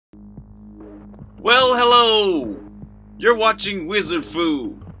Well, hello! You're watching Wizard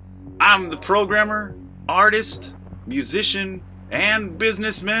Foo. I'm the programmer, artist, musician, and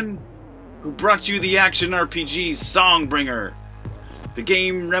businessman who brought you the action RPG Songbringer, the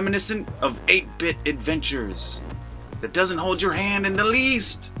game reminiscent of 8-bit adventures that doesn't hold your hand in the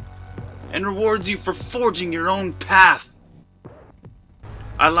least and rewards you for forging your own path.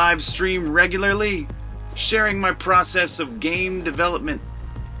 I live stream regularly, sharing my process of game development.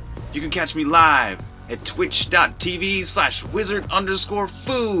 You can catch me live at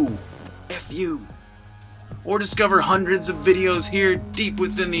twitch.tv/wizard_foo, F-U, or discover hundreds of videos here deep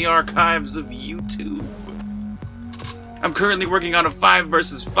within the archives of YouTube. I'm currently working on a 5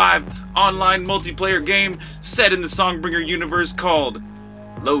 vs 5 online multiplayer game set in the Songbringer universe called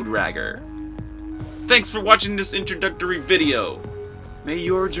Loderagger. Thanks for watching this introductory video. May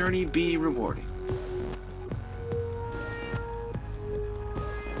your journey be rewarding.